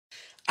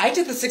I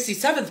to the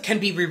 67th can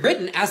be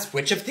rewritten as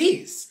which of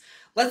these?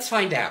 Let's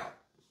find out.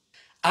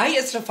 I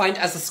is defined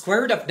as the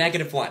square root of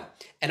 -1,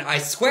 and I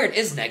squared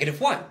is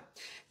 -1.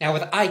 Now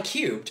with I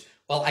cubed,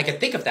 well, I could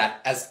think of that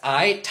as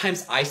I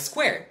times I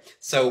squared.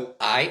 So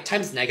I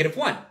times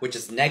 -1, which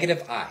is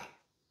 -I.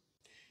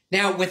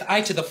 Now with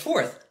I to the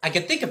 4th, I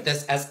could think of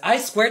this as I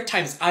squared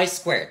times I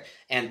squared,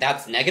 and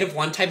that's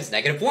 -1 times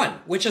 -1,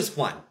 which is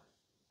 1.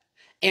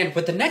 And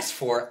with the next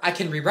 4, I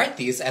can rewrite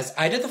these as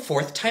I to the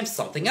 4th times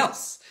something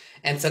else.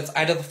 And since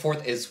I to the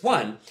 4th is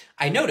 1,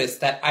 I notice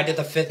that I to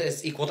the 5th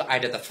is equal to I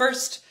to the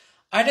 1st,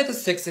 I to the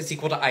 6th is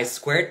equal to I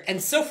squared,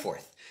 and so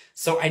forth.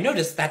 So I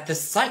notice that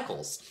this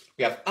cycles.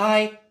 We have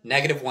I,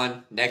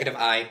 -1,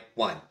 -I,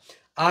 1.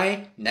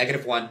 I,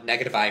 -1,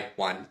 -I,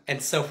 1,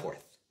 and so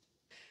forth.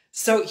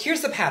 So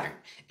here's the pattern.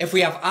 If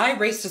we have I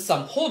raised to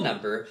some whole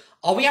number,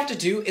 all we have to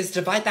do is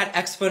divide that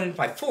exponent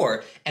by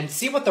 4 and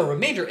see what the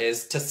remainder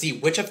is to see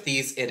which of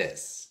these it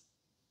is.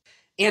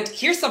 And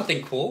here's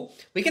something cool.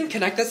 We can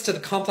connect this to the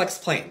complex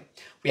plane.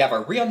 We have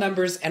our real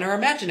numbers and our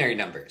imaginary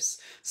numbers.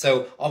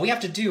 So all we have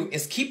to do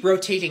is keep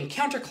rotating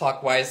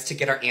counterclockwise to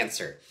get our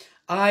answer.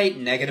 I,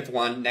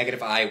 -1,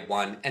 -I,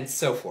 1, and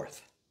so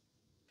forth.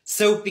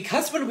 So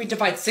because when we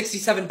divide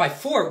 67 by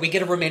 4, we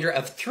get a remainder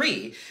of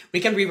 3,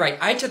 we can rewrite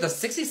I to the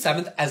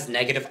 67th as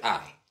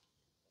 -I.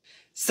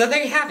 So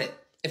there you have it.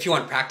 If you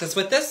want practice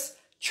with this,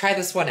 try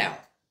this one out.